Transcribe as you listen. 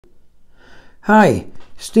Hi,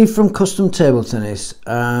 Steve from Custom Table Tennis,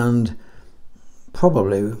 and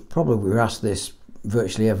probably we're asked this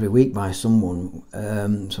virtually every week by someone,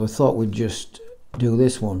 so I thought we'd just do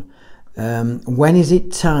this one. When is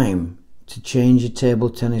it time to change your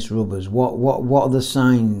table tennis rubbers? What are the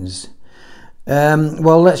signs?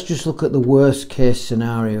 Well, let's just look at the worst case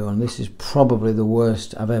scenario, and this is probably the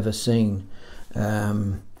worst I've ever seen. I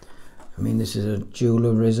mean, this is a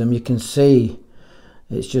dualism. You can see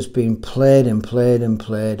it's just been played and played and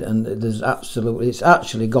played, and it's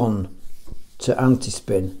actually gone to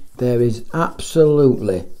anti-spin. There is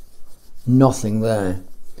absolutely nothing there.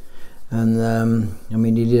 And I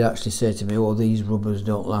mean, he did actually say to me, "Oh, these rubbers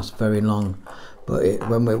don't last very long." But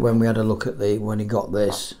when we had a look at when he got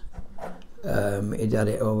this, he'd had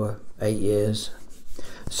it over 8 years.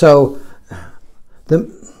 So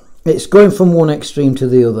it's going from one extreme to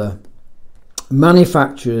the other.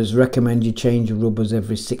 Manufacturers recommend you change your rubbers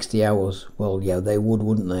every 60 hours. Well, yeah, they would,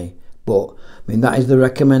 wouldn't they? But I mean, that is the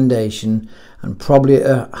recommendation, and probably at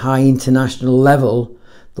a high international level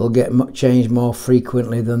they'll get changed more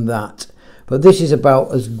frequently than that. But this is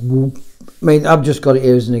about as, I mean, I've just got it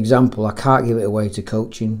here as an example. I can't give it away to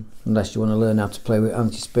coaching unless you want to learn how to play with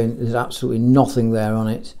anti-spin. There's absolutely nothing there on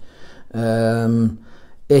it.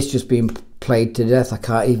 It's just been played to death. I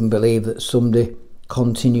can't even believe that somebody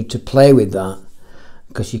continued to play with that,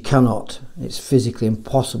 because you cannot. It's physically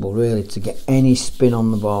impossible, really, to get any spin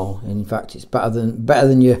on the ball. In fact, it's better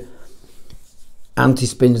than your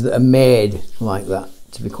anti-spins that are made like that,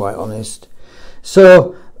 to be quite honest.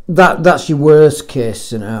 So that's your worst case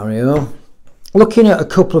scenario. Looking at a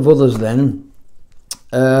couple of others then,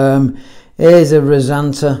 here's a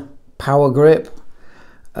Rosanta Power Grip.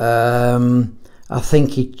 I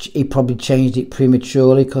think he probably changed it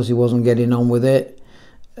prematurely because he wasn't getting on with it.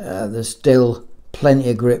 There's still plenty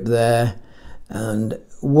of grip there, and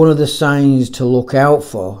one of the signs to look out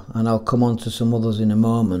for, and I'll come on to some others in a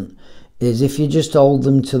moment, is if you just hold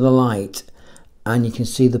them to the light and you can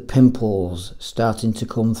see the pimples starting to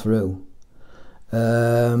come through.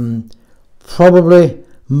 Probably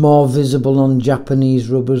more visible on Japanese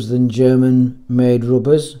rubbers than German made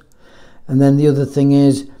rubbers. And then the other thing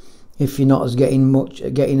is, if you're not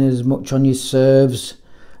getting as much on your serves,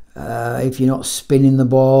 if you're not spinning the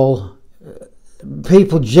ball,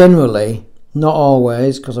 people generally, not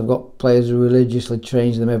always, because I've got players who religiously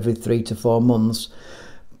change them every 3 to 4 months,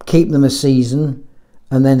 keep them a season,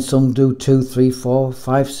 and then some do 2, 3, 4,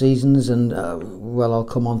 5 seasons, and well, I'll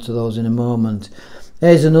come on to those in a moment.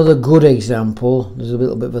 There's another good example. There's a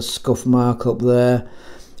little bit of a scuff mark up there,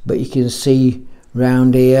 but you can see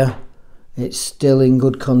round here it's still in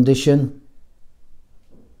good condition.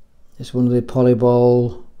 It's one of the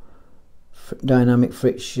Polyball dynamic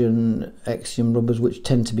friction Exium rubbers, which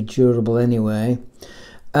tend to be durable anyway.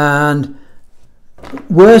 And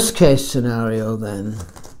worst case scenario then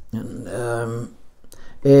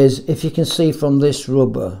is, if you can see from this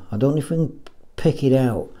rubber, I don't know if we can pick it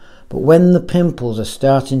out, but when the pimples are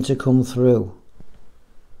starting to come through,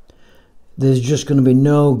 there's just going to be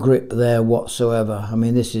no grip there whatsoever. I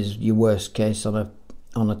mean, this is your worst case on a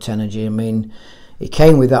Tenergy. I mean, it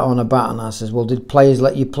came with that on a bat, and I says, well, did players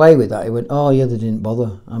let you play with that? He went, oh yeah, they didn't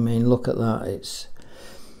bother. I mean, look at that. It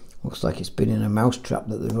looks like it's been in a mousetrap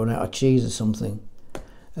that they've run out of cheese or something.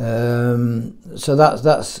 So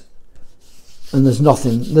that's and there's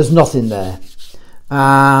nothing there.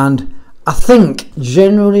 And I think,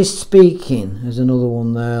 generally speaking, there's another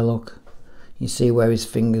one there, look. You see where his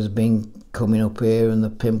finger's been coming up here and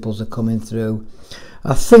the pimples are coming through.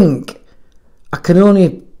 I think I can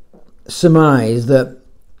only surmise that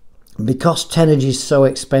because Tenergy is so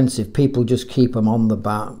expensive, people just keep them on the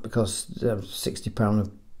bat because they're £60 a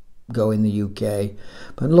go in the UK.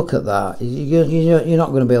 But look at that, you're not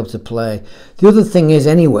going to be able to play. The other thing is,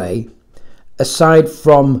 anyway, aside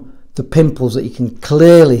from the pimples that you can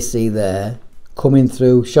clearly see there coming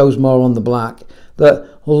through, shows more on the black,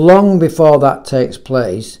 that long before that takes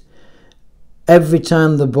place, every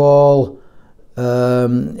time the ball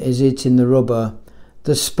is hitting the rubber,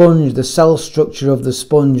 the sponge, the cell structure of the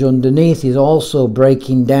sponge underneath is also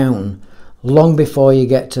breaking down long before you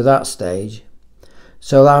get to that stage.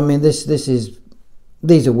 So I mean,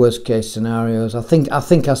 these are worst case scenarios. I think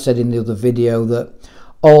I said in the other video that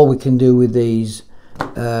all we can do with these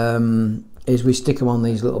is we stick them on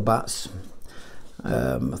these little bats.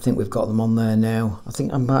 I think we've got them on there now. I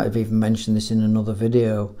think I might have even mentioned this in another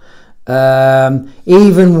video.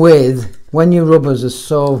 Even with, when your rubbers are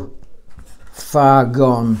so far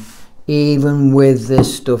gone, even with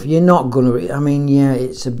this stuff, you're not going to, I mean, yeah,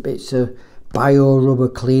 it's a Bio Rubber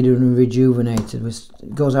Cleaner and Rejuvenated, which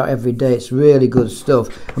goes out every day. It's really good stuff.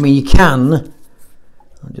 I mean, you can,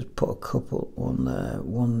 I'll just put a couple, one there,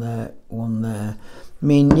 one there. I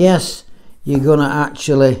mean, yes, you're going to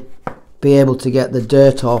actually be able to get the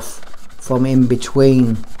dirt off from in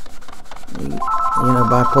between, you know,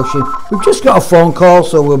 by pushing. We've just got a phone call,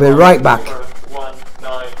 so we'll be right back.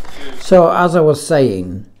 So, as I was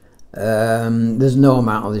saying, there's no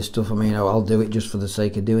amount of this stuff. I mean, I'll do it just for the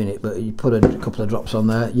sake of doing it, but you put a couple of drops on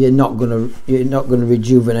there, you're not gonna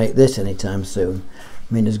rejuvenate this anytime soon.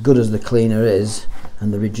 I mean, as good as the cleaner is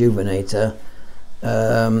and the rejuvenator,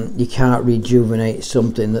 you can't rejuvenate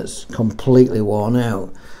something that's completely worn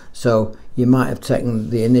out. So you might have taken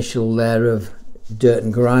the initial layer of dirt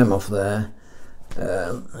and grime off there.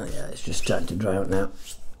 Yeah, it's just starting to dry out now,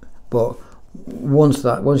 but once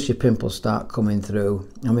your pimples start coming through,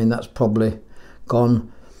 I mean, that's probably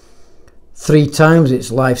gone 3 times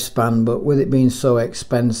its lifespan, but with it being so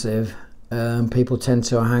expensive, people tend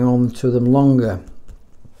to hang on to them longer.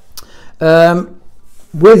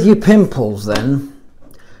 With your pimples then,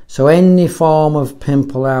 so any form of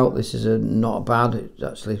pimple out, this is not bad, it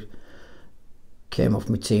actually came off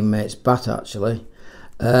my teammate's bat actually.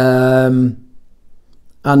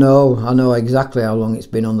 I know exactly how long it's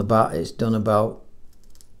been on the bat. It's done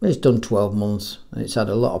 12 months and it's had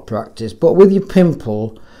a lot of practice. But with your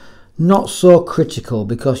pimple, not so critical,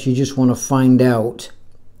 because you just want to find out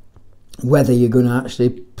whether you're going to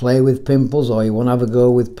actually play with pimples or you want to have a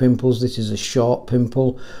go with pimples. This is a short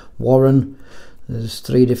pimple, Warren. There's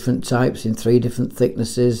 3 different types in 3 different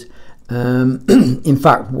thicknesses. In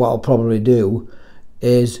fact, what I'll probably do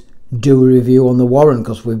is do a review on the Warren,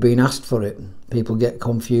 because we've been asked for it. People get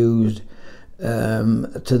confused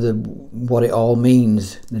to what it all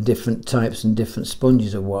means, the different types and different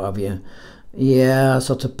sponges or what have you. Yeah, I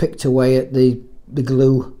sort of picked away at the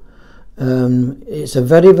glue. It's a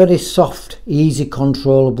very, very soft, easy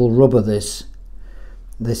controllable rubber, this.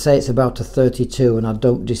 They say it's about a 32, and I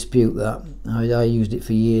don't dispute that. I used it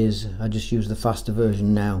for years. I just use the faster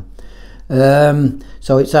version now.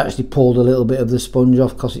 So it's actually pulled a little bit of the sponge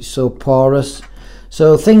off because it's so porous.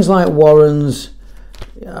 So things like Warrens,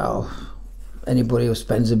 anybody who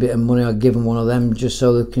spends a bit of money, I'll give them one of them just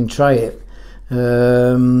so they can try it.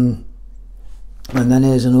 And then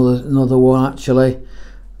here's another one actually.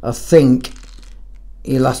 I think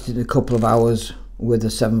he lasted a couple of hours with a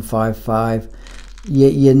 755.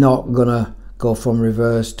 You're not gonna go from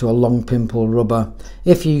reverse to a long pimple rubber.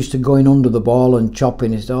 If you're used to going under the ball and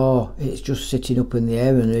chopping it, it's just sitting up in the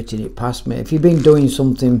air and hitting it past me. If you've been doing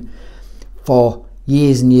something for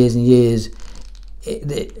years and years and years,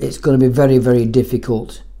 it's going to be very, very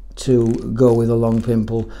difficult to go with a long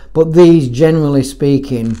pimple. But these, generally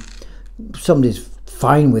speaking, somebody's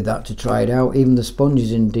fine with that to try it out. Even the sponge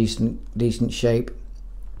is in decent shape.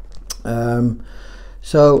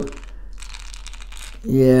 So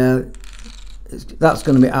yeah, that's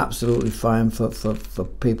going to be absolutely fine for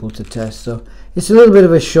people to test. So it's a little bit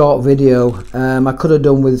of a short video. I could have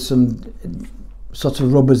done with some sort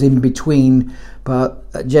of rubbers in between, but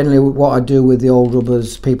generally what I do with the old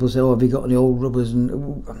rubbers, people say, have you got any old rubbers?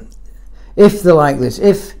 And if they're like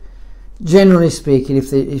this, generally speaking,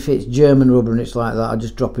 if it's German rubber and it's like that, I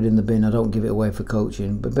just drop it in the bin. I don't give it away for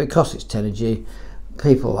coaching. But because it's Tenergy,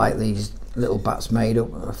 people like these little bats made up,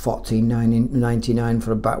 $14.99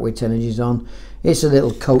 for a bat with Tenergy's on. It's a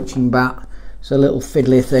little coaching bat. It's a little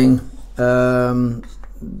fiddly thing,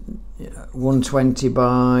 120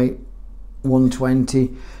 by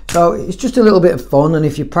 120. So it's just a little bit of fun, and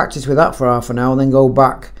if you practice with that for half an hour, then go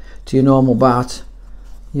back to your normal bat,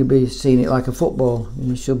 you'll be seeing it like a football.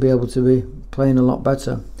 You should be able to be playing a lot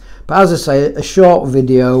better. But as I say, a short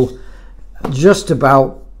video just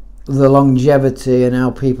about the longevity and how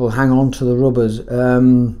people hang on to the rubbers.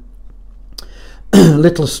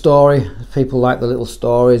 Little story, people like the little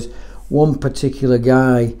stories. One particular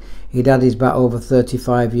guy, he'd had his bat over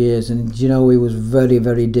 35 years, and you know, he was very,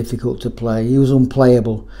 very difficult to play. He was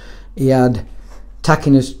unplayable. He had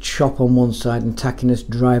tackiness chop on one side and tackiness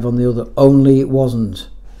drive on the other, only it wasn't.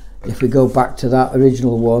 If we go back to that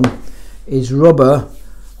original one, his rubber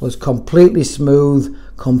was completely smooth,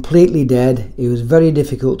 completely dead. It was very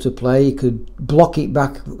difficult to play. You could block it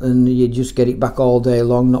back and you just get it back all day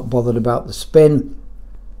long, not bothered about the spin.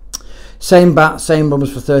 Same bat, same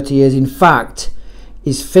rubbers for 30 years. In fact,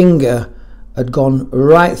 his finger had gone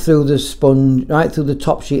right through the sponge, right through the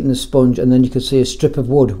top sheet in the sponge, and then you could see a strip of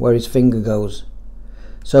wood where his finger goes.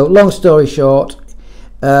 So long story short,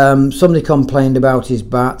 somebody complained about his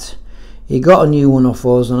bat. He got a new one off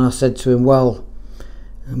us, and I said to him, well,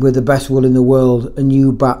 with the best will in the world, a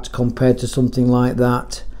new bat compared to something like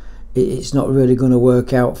that it's not really going to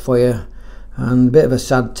work out for you, and a bit of a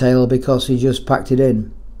sad tale because he just packed it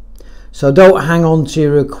in. So don't hang on to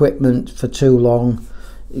your equipment for too long.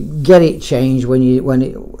 Get it changed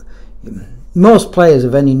most players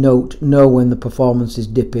of any note know when the performance is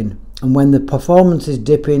dipping, and when the performance is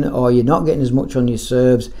dipping or you're not getting as much on your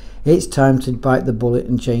serves, it's time to bite the bullet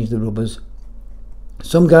and change the rubbers.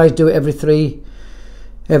 Some guys do it every 3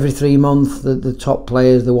 months. The top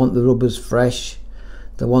players, they want the rubbers fresh.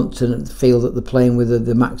 They want to feel that they're playing with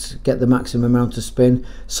get the maximum amount of spin.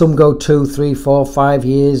 Some go 2, 3, 4, 5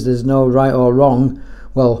 years. There's no right or wrong.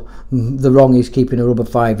 Well, the wrong is keeping a rubber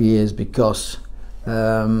 5 years because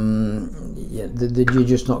you're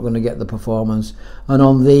just not going to get the performance. And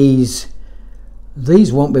on these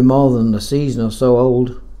won't be more than a season or so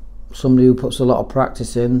old. Somebody who puts a lot of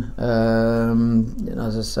practice in,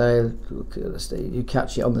 as I say, you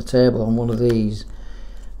catch it on the table on one of these.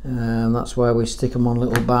 That's why we stick them on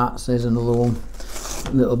little bats. There's another one,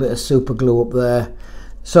 a little bit of super glue up there.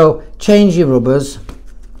 So change your rubbers.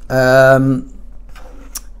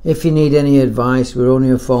 If you need any advice, we're only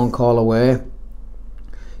a phone call away.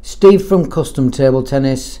 Steve from Custom Table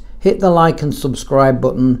Tennis. Hit the like and subscribe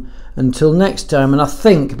button. Until next time, and I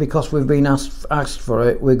think because we've been asked for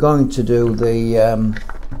it, we're going to do the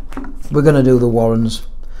Warrens.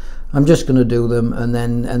 I'm just going to do them, and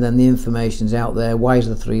then the information's out there. Why is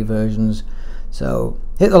the 3 versions? So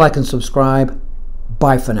hit the like and subscribe.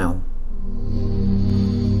 Bye for now.